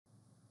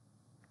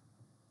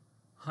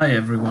Hi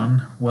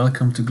everyone,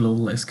 welcome to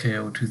Global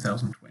SKO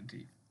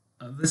 2020.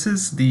 This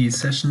is the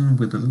session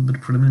with a little bit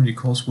of preliminary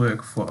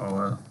coursework for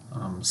our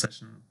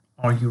session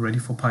Are You Ready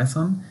for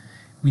Python?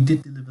 We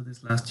did deliver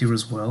this last year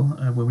as well,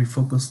 where we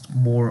focused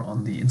more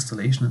on the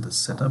installation and the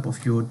setup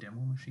of your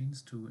demo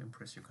machines to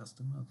impress your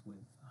customers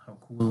with how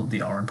cool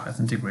the R and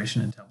Python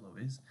integration in Tableau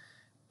is.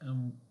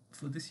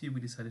 For this year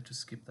we decided to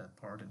skip that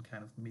part and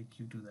kind of make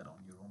you do that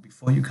on your own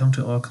before you come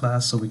to our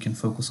class, so we can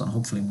focus on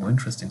hopefully more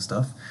interesting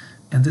stuff.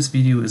 And this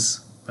video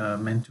is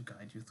meant to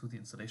guide you through the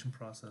installation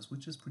process,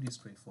 which is pretty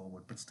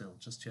straightforward, but still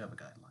just to have a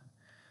guideline.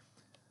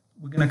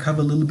 We're going to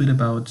cover a little bit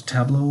about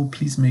Tableau.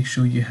 Please make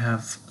sure you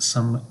have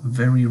some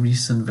very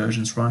recent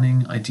versions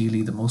running,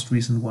 ideally the most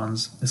recent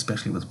ones,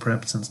 especially with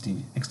prep, since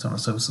the external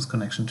services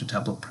connection to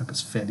Tableau prep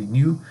is fairly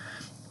new.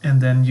 And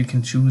then you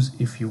can choose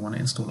if you want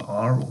to install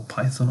R or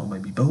Python or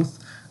maybe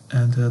both.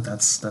 And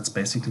that's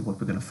basically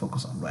what we're going to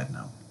focus on right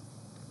now.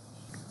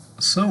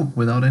 So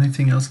without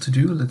anything else to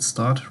do, let's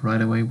start right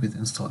away with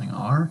installing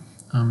R.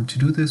 To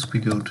do this, we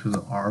go to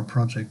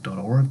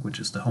rproject.org, which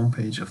is the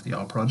homepage of the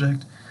R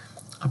project.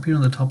 Up here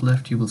on the top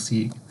left, you will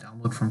see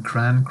download from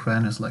CRAN.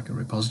 CRAN is like a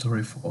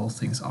repository for all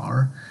things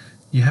R.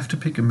 You have to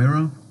pick a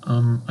mirror.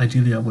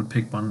 Ideally, I would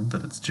pick one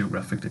that is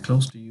geographically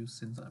close to you.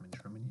 Since I'm in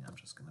Germany, I'm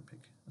just going to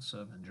pick a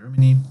server in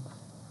Germany.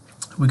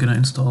 We're going to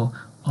install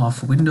R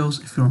for Windows.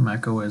 If you're on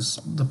Mac OS,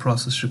 the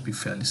process should be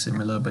fairly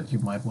similar, but you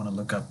might want to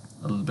look up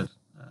a little bit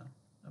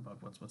about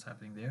what's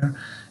happening there.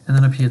 And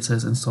then up here it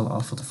says install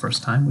R for the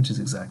first time, which is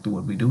exactly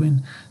what we're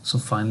doing. So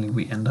finally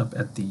we end up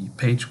at the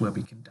page where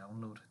we can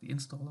download the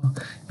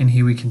installer. And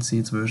here we can see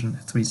it's version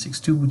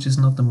 3.6.2, which is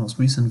not the most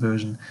recent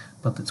version,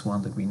 but it's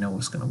one that we know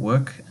is going to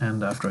work.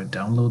 And after I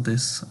download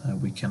this,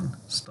 we can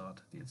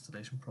start the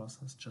installation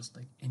process just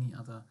like any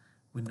other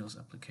Windows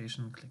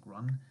application. Click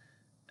Run.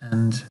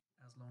 And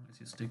as long as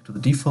you stick to the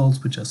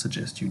defaults, which I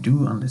suggest you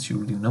do, unless you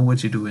really know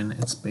what you're doing,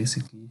 it's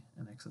basically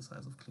an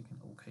exercise of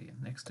clicking OK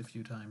and Next a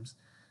few times.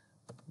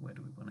 Where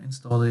do we want to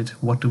install it?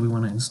 What do we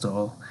want to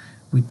install?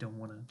 We don't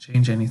want to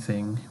change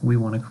anything. We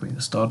want to create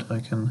a start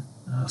icon,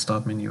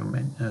 start menu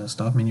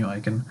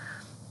icon,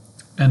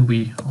 and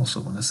we also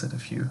want to set a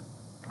few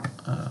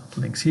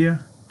links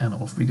here, and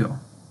off we go.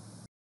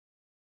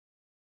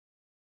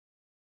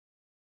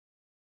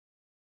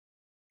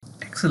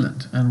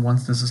 Excellent, and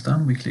once this is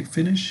done, we click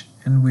Finish,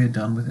 and we're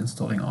done with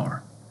installing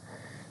R.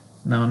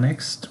 Now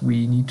next,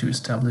 we need to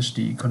establish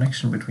the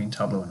connection between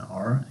Tableau and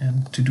R,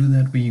 and to do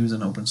that we use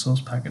an open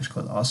source package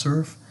called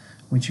Rserve,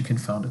 which you can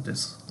find at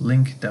this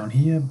link down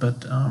here,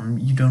 but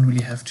you don't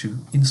really have to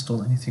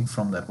install anything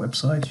from that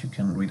website. You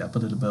can read up a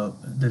little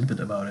bit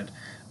about it,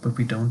 but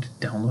we don't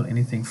download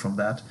anything from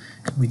that.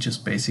 We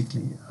just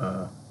basically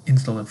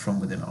install it from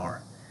within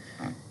R.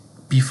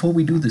 Before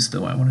we do this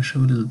though, I want to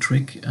show a little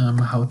trick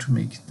how to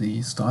make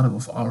the startup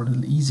of R a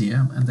little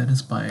easier, and that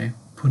is by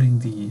putting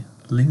the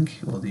link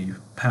or the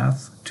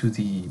path to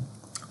the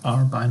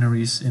R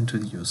binaries into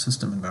your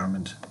system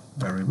environment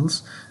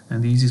variables.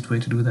 And the easiest way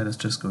to do that is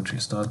just go to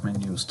your start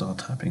menu, start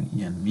typing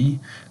env.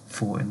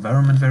 For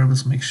environment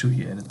variables, make sure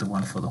you edit the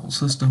one for the whole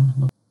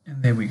system.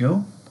 And there we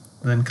go.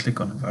 Then click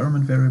on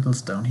environment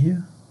variables down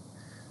here.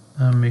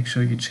 Make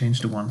sure you change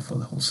the one for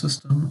the whole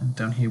system. And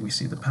down here we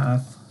see the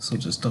path, so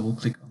just double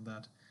click on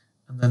that.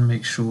 And then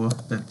make sure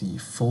that the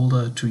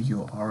folder to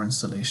your R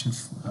installation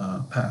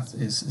path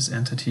is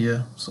entered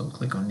here. So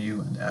click on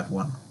New and add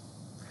one.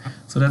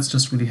 So that's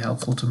just really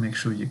helpful to make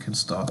sure you can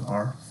start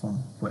R from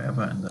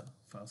wherever in the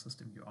file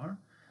system you are.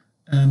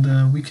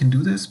 And we can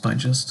do this by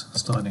just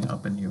starting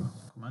up a new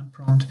command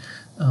prompt.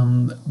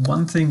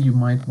 One thing you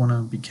might want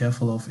to be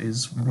careful of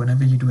is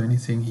whenever you do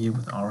anything here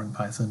with R and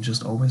Python,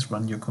 just always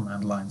run your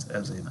command lines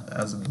as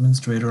an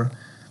administrator.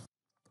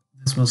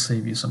 This will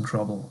save you some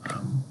trouble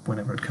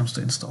whenever it comes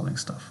to installing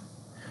stuff.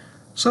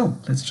 So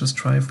let's just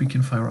try if we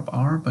can fire up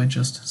R by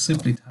just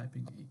simply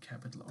typing a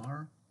capital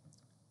R.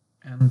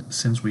 And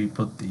since we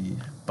put the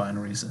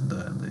binaries in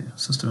the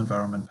system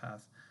environment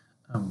path,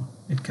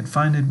 it can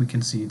find it. We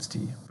can see it's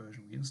the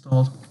version we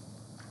installed.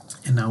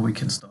 And now we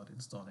can start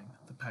installing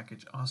the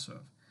package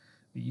Rserve.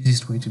 The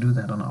easiest way to do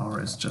that on R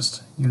is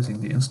just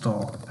using the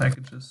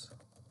install.packages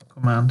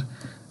command.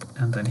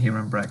 And then here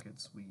in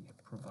brackets, we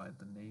provide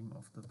the name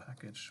of the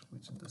package,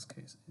 which in this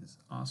case is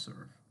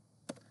Rserve.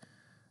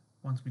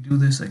 Once we do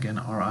this, again,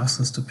 R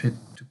asks us to pick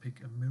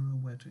a mirror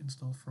where to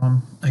install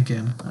from.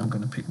 Again, I'm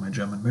going to pick my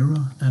German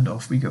mirror, and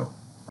off we go.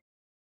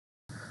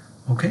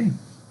 Okay,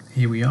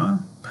 here we are.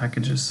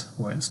 Packages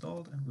were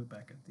installed, and we're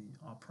back at the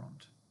R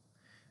prompt.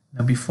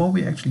 Now, before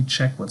we actually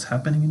check what's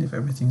happening and if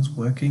everything is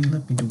working,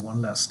 let me do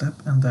one last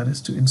step, and that is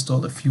to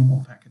install a few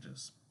more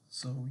packages.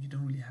 So you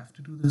don't really have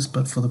to do this,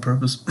 but for the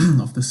purpose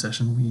of this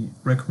session, we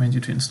recommend you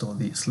to install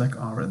the Slack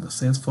R and the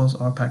Salesforce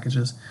R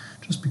packages,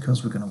 just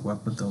because we're going to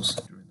work with those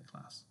during the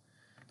class.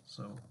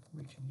 So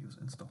we can use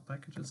install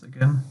packages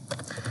again.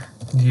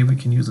 And here we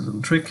can use a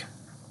little trick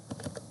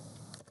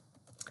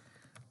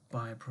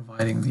by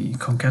providing the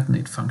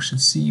concatenate function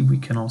C. We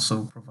can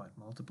also provide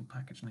multiple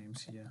package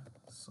names here.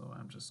 So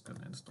I'm just going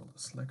to install the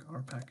Slack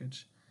R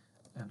package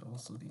and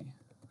also the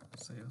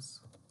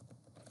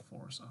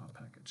Salesforce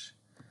package.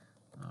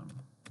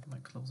 I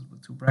might close it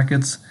with 2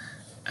 brackets,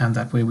 and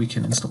that way we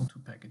can install 2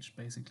 packages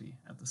basically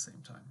at the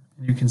same time.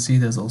 And you can see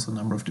there's also a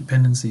number of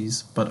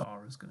dependencies, but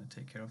R is going to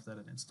take care of that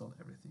and install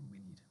everything we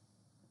need.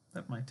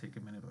 That might take a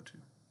minute or 2.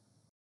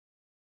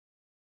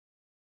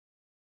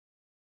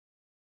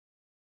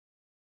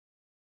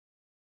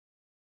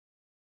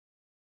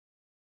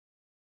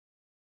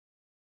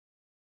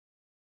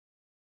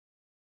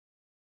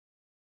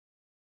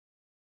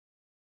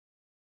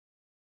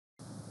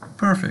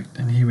 Perfect,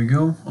 and here we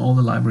go. All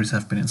the libraries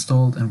have been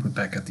installed and we're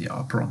back at the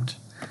R prompt.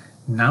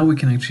 Now we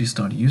can actually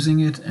start using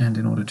it, and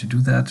in order to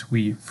do that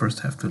we first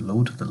have to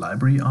load the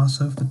library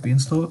Rserve that we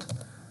installed.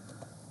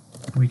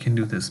 We can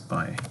do this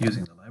by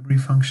using the library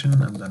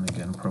function and then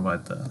again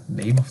provide the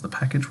name of the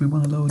package we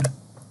want to load.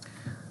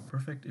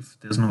 Perfect, if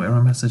there's no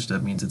error message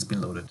that means it's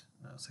been loaded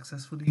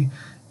successfully.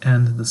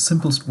 And the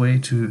simplest way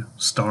to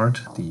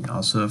start the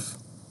Rserve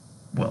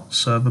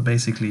server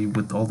basically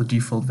with all the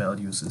default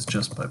values is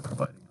just by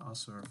providing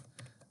Rserve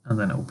and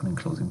then opening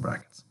closing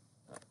brackets.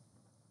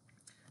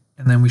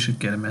 And then we should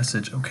get a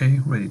message, okay,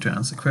 ready to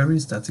answer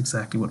queries. That's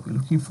exactly what we're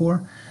looking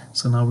for.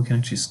 So now we can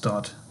actually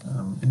start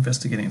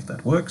investigating if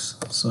that works.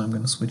 So I'm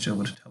going to switch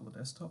over to Tableau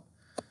Desktop.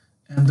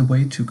 And the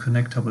way to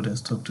connect Tableau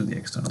Desktop to the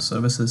external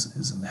services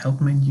is in the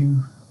Help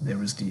menu.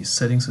 There is the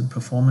Settings and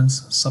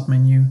Performance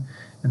submenu.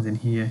 And then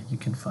here you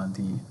can find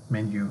the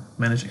menu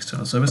Manage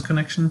External Service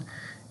Connection.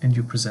 And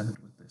you're presented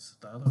with this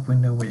dialog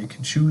window where you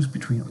can choose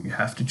between, or you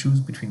have to choose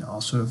between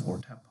Rserve or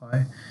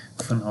TabPy.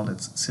 For now,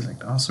 let's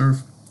select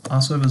Rserve.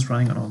 Rserve is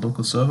running on our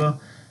local server.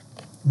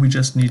 We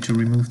just need to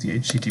remove the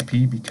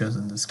HTTP because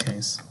in this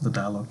case the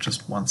dialog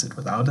just wants it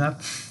without that.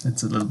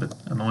 It's a little bit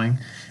annoying.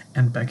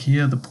 And back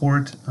here the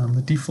port,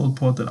 the default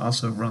port that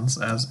Rserve runs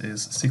as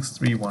is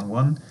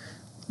 6311.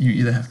 You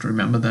either have to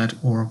remember that,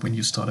 or when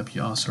you start up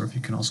your Rserve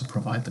you can also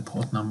provide the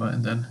port number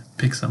and then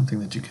pick something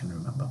that you can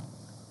remember.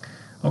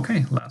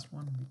 Okay, last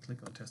one, we click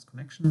on Test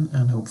Connection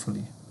and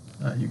hopefully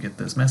you get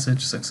this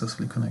message,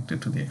 successfully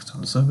connected to the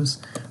external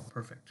service.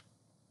 Perfect.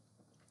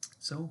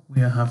 So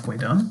we are halfway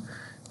done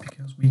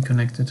because we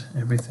connected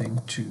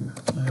everything to,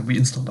 we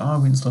installed R,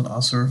 we installed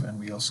Rserve, and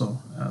we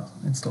also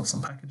installed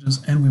some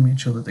packages, and we made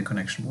sure that the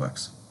connection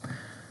works.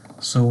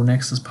 So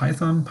next is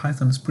Python.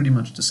 Python is pretty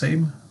much the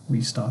same.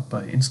 We start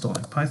by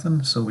installing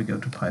Python, so we go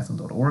to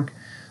python.org,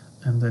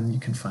 and then you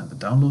can find the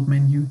download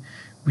menu.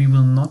 We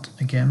will not,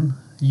 again,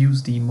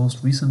 use the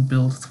most recent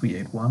build,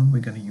 381.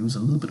 We're going to use a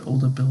little bit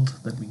older build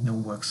that we know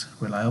works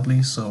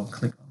reliably, so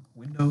click on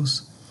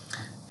Windows.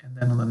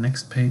 And on the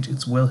next page,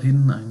 it's well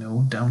hidden, I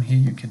know. Down here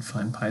you can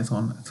find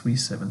Python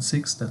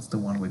 376, that's the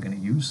one we're going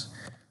to use.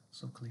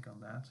 So click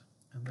on that.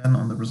 And then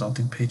on the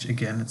resulting page,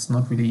 again, it's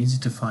not really easy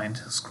to find.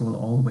 Scroll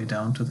all the way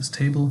down to this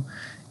table,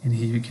 and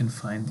here you can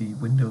find the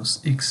Windows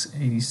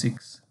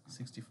x86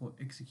 64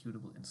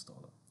 executable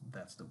installer.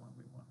 That's the one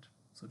we want.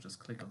 So just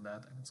click on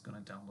that and it's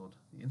going to download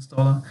the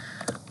installer.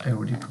 I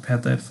already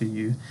prepared that for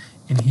you.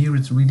 And here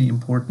it's really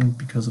important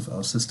because of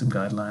our system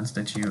guidelines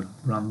that you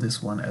run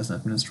this one as an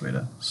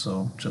administrator.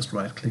 So just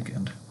right click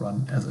and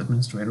run as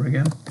administrator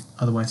again.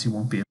 Otherwise you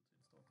won't be able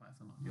to install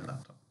Python on your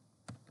laptop.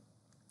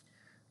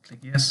 Click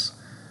yes.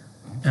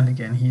 And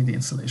again here the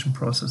installation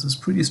process is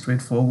pretty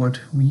straightforward.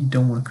 We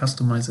don't want to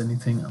customize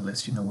anything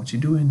unless you know what you're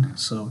doing.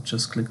 So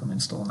just click on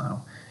install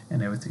now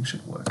and everything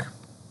should work.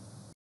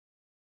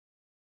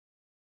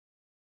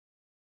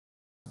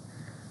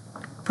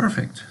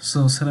 Perfect,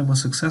 so setup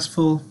was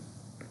successful.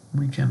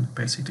 We can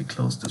basically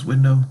close this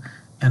window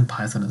and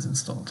Python is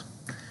installed.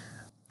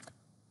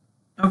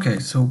 Okay,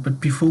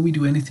 but before we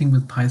do anything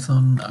with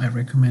Python, I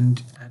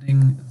recommend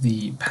adding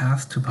the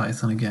path to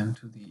Python again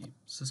to the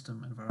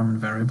system environment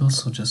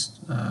variables, so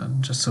just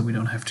so we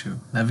don't have to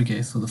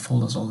navigate through the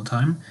folders all the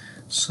time.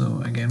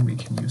 So again, we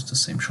can use the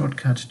same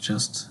shortcut,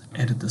 just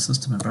edit the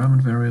system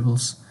environment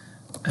variables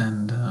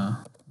and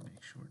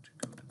make sure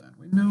to go to that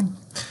window.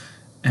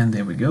 And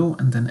there we go,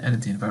 and then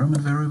edit the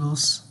environment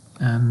variables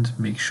and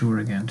make sure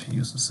again to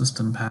use the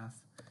system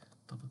path.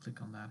 Double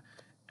click on that.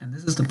 And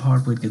this is the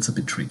part where it gets a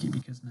bit tricky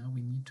because now we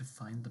need to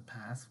find the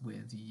path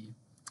where the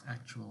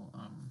actual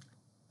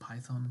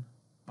Python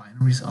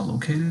binaries are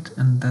located,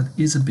 and that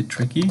is a bit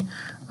tricky.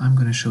 I'm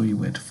going to show you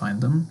where to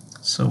find them.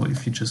 So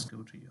if you just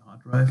go to your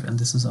hard drive, and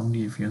this is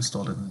only if you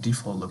install it in the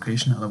default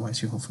location,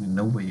 otherwise you hopefully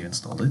know where you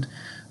installed it.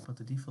 But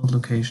the default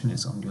location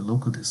is on your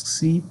local disk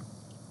C.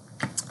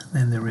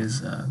 Then there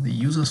is the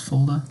users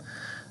folder.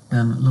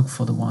 Then look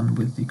for the one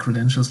with the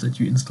credentials that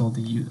you installed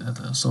the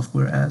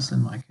software as.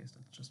 In my case,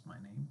 that's just my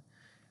name.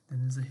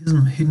 Then there's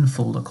a hidden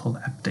folder called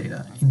app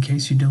data. In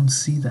case you don't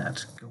see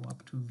that, go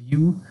up to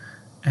view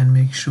and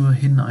make sure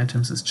hidden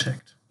items is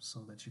checked so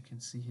that you can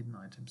see hidden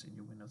items in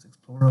your Windows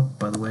Explorer.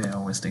 By the way, I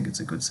always think it's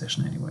a good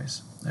session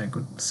anyways, a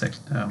good setting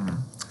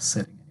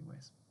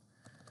anyways.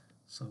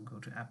 So go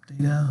to app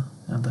data,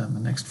 and then the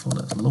next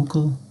folder is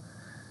local.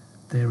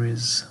 There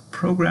is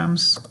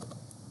programs,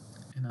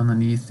 and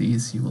underneath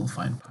these you will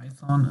find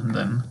Python, and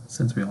then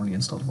since we only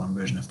installed one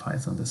version of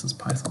Python, this is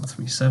Python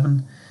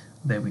 3.7.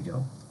 There we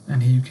go.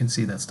 and here you can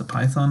see that's the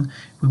Python.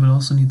 We will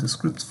also need the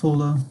scripts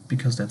folder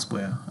because that's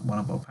where one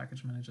of our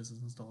package managers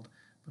is installed.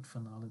 But for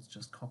now, let's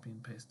just copy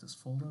and paste this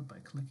folder by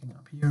clicking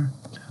up here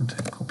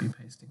and copy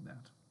pasting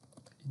that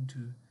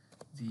into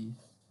the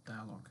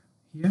dialog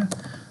here.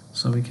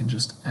 So we can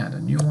just add a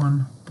new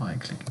one by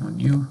clicking on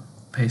new,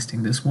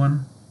 pasting this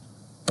one,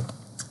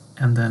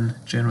 and then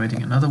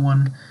generating another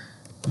one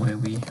where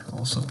we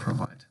also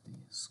provide the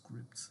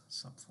scripts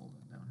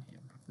subfolder down here.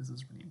 This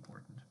is really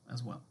important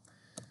as well.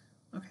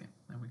 Okay,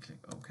 then we click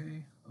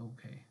OK,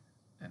 OK,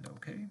 and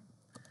OK.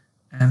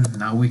 And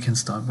now we can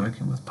start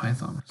working with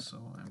Python. So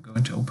I'm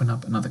going to open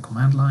up another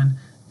command line.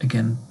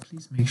 Again,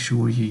 please make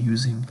sure you're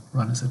using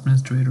run as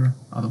administrator,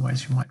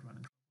 otherwise you might run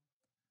in trouble,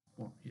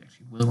 or you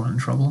actually will run in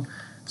trouble.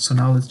 So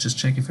now let's just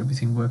check if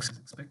everything works as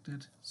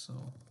expected.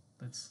 So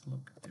let's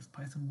look if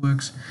Python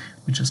works.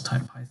 We just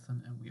type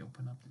Python and we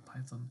open up the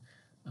Python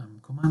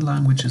command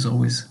line, which is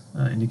always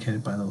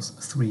indicated by those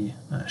three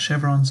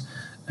chevrons,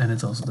 and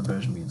it's also the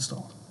version we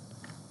installed.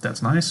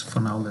 That's nice. For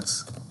now,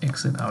 let's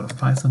exit out of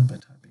Python by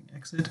typing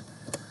exit.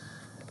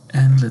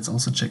 And let's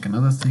also check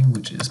another thing,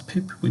 which is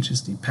pip, which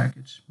is the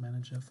package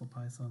manager for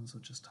Python. So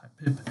just type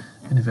pip,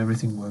 and if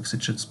everything works,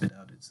 it should spit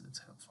out its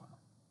help file.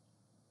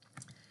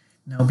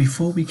 Now,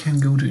 before we can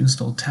go to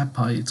install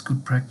TabPy, it's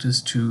good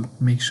practice to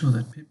make sure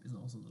that pip is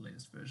also the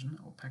latest version,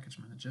 our package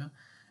manager.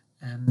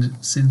 And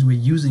since we're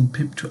using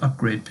pip to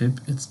upgrade pip,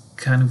 it's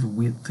kind of a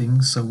weird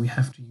thing, so we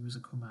have to use a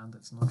command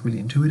that's not really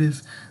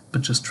intuitive,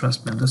 but just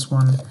trust me on this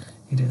one.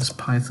 It is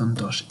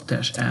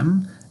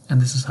python-m,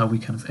 and this is how we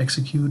kind of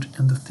execute.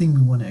 And the thing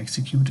we want to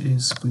execute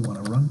is we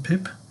want to run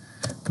pip,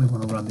 we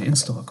want to run the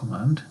install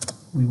command,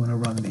 we want to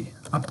run the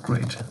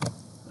upgrade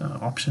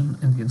option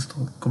in the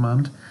install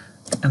command,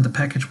 and the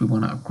package we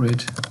want to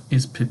upgrade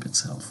is pip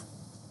itself.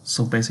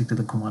 So basically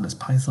the command is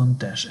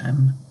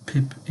python-m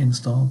pip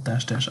install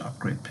 --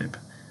 upgrade pip.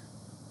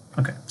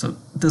 Okay, so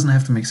it doesn't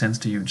have to make sense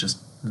to you, just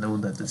know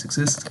that this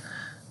exists.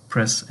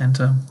 Press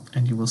enter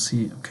and you will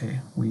see, okay,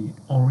 we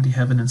already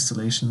have an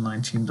installation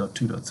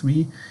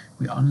 19.2.3.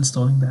 We are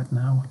uninstalling that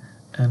now,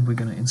 and we're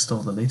going to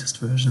install the latest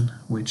version,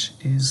 which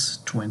is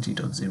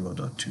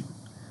 20.0.2.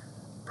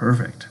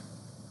 Perfect.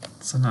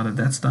 So now that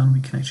that's done, we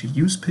can actually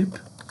use pip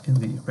in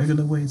the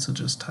regular way, so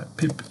just type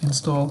pip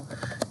install,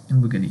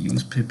 and we're going to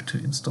use pip to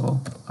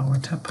install our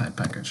TabPy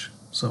package.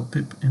 So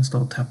pip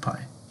install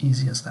TabPy,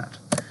 easy as that.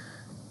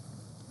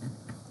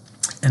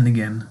 And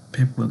again,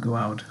 pip will go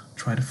out,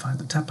 try to find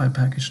the TabPy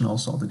package and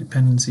also all the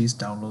dependencies,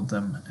 download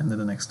them, and then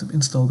the next step,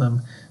 install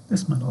them.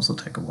 This might also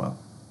take a while.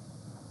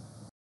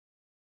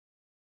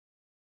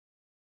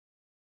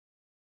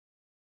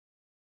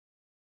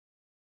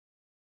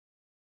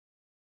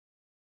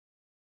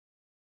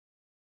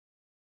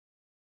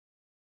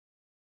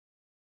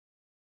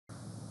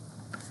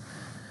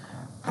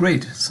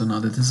 Great, so now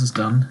that this is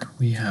done,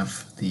 we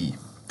have the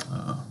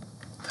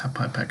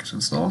TabPy package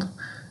installed.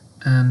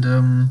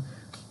 And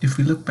if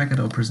we look back at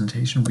our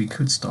presentation, we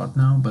could start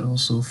now, but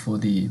also for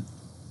the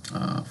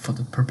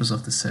purpose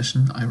of the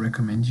session, I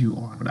recommend you,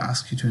 or I would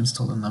ask you to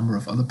install a number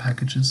of other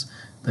packages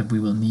that we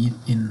will need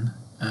in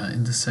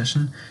this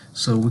session.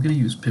 So we're going to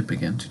use pip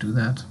again to do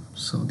that.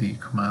 So the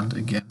command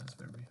again is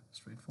very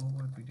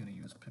straightforward. We're going to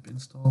use pip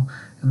install,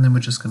 and then we're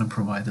just going to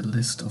provide a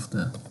list of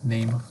the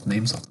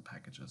names of the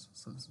packages.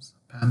 So this is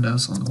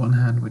pandas on the one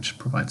hand, which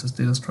provides us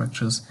data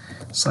structures,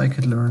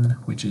 scikit-learn,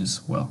 which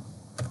is, well,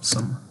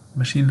 some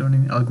machine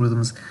learning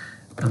algorithms,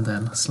 and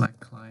then Slack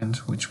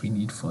client, which we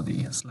need for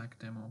the Slack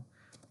demo,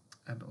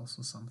 and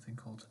also something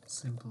called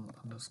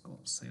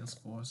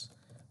simple_Salesforce,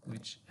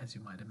 which, as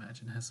you might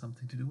imagine, has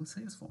something to do with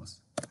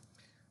Salesforce.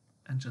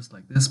 And just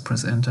like this,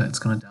 press enter, it's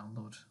going to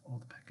download all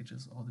the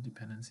packages, all the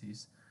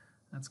dependencies.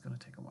 That's going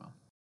to take a while.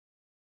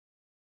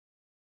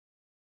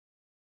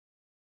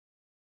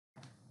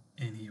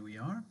 And here we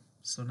are.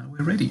 So now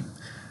we're ready.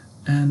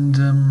 And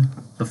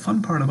the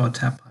fun part about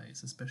TabPy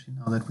is, especially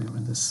now that we're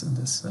in this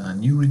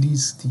new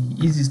release, the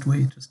easiest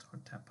way to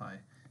start TabPy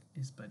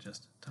is by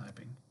just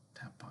typing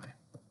TabPy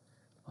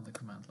on the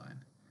command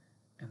line.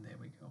 And there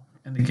we go.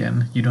 And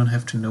again, you don't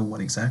have to know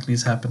what exactly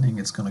is happening.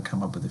 It's going to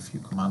come up with a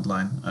few command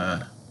line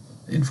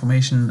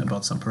information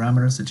about some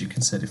parameters that you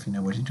can set if you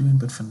know what you're doing.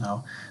 But for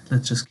now,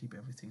 let's just keep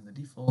everything in the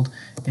default.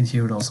 And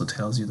here it also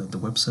tells you that the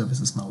web service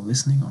is now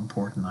listening on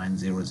port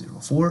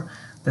 9004.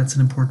 That's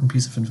an important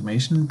piece of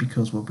information,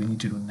 because what we need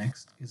to do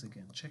next is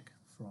again check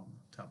from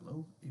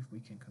Tableau if we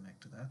can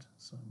connect to that.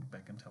 So I'm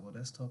back in Tableau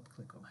desktop,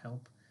 click on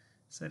help,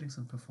 settings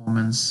and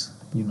performance,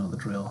 you know the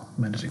drill,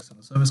 manage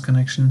external service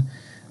connection.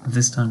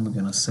 This time we're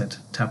going to set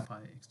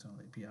TabPy external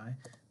API.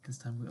 This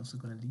time we're also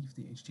going to leave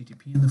the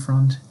HTTP in the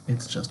front.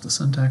 It's just the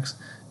syntax,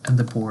 and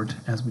the port,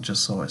 as we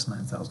just saw, is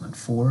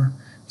 9004.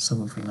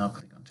 So if we now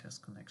click on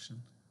test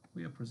connection,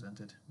 we are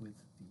presented with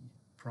the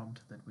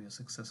prompt that we are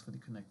successfully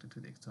connected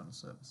to the external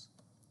service.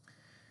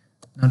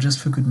 Now, just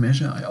for good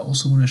measure, I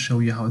also want to show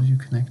you how you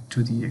connect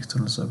to the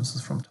external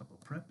services from Tableau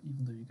Prep,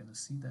 even though you're going to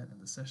see that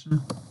in the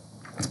session.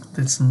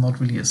 That's not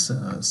really a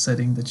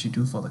setting that you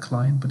do for the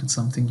client, but it's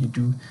something you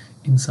do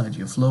inside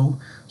your flow.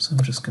 So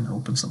I'm just going to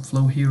open some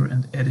flow here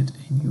and edit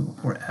a new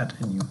or add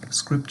a new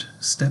script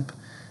step,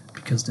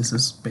 because this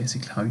is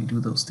basically how you do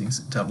those things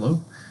in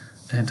Tableau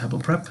and Tableau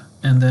Prep.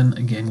 And then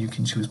again, you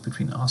can choose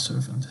between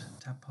Rserve and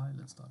TabPy.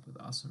 Let's start with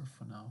Rserve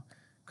for now.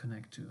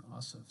 Connect to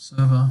Rserve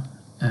server,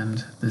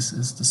 and this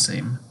is the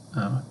same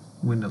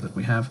window that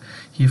we have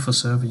here. For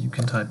server, you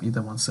can type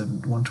either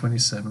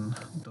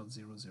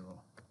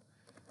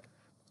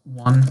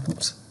 127.0.0.1,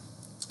 oops,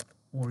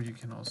 or you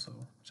can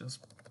also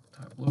just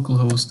type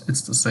localhost.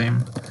 It's the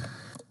same.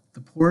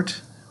 The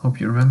port, hope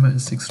you remember,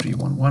 is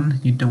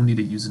 6311. You don't need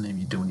a username,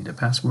 you don't need a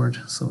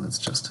password, so let's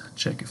just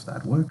check if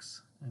that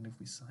works. And if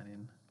we sign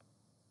in,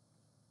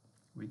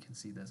 we can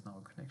see there's now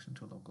a connection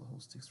to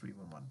localhost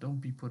 6311. Don't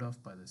be put off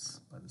by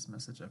this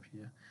message up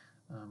here.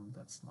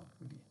 That's not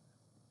really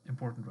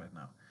important right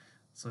now.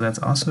 So that's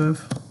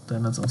Rserve.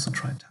 Then let's also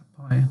try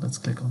TabPy. Let's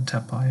click on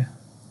TabPy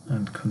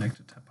and connect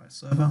to TabPy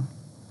server.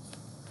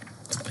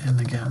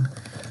 And again,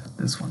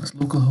 this one is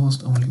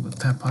localhost. Only with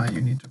TabPy you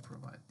need to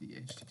provide the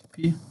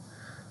HTTP.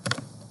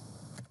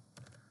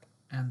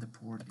 And the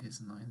port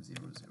is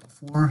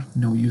 9004.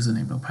 No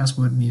username, no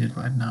password needed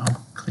right now.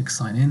 Click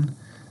sign in,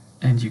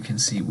 and you can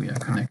see we are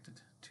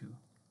connected to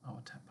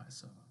our TabPy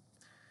server.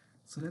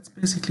 So that's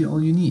basically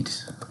all you need.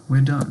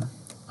 We're done.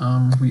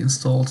 We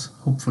installed,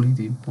 hopefully,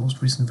 the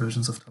most recent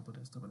versions of Tableau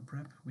Desktop and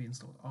Prep. We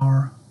installed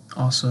R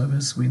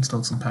service. We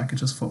installed some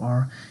packages for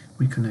R.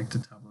 We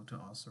connected Tableau to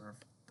Rserve.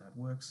 That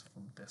works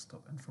from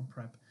desktop and from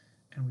Prep.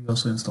 And we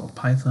also installed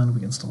Python.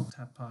 We installed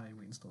TabPy.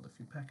 We installed a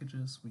few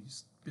packages. We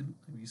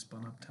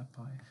spun up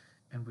TabPy,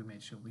 and we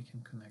made sure we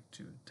can connect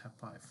to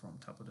TabPy from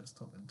Tableau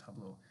Desktop and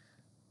Tableau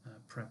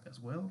Prep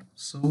as well.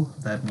 So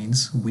that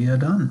means we are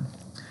done.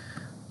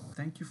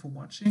 Thank you for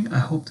watching. I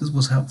hope this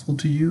was helpful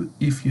to you.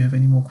 If you have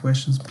any more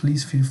questions,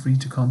 please feel free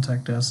to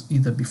contact us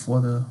either before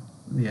the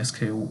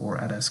SKO or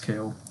at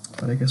SKO.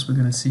 But I guess we're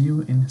going to see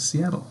you in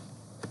Seattle.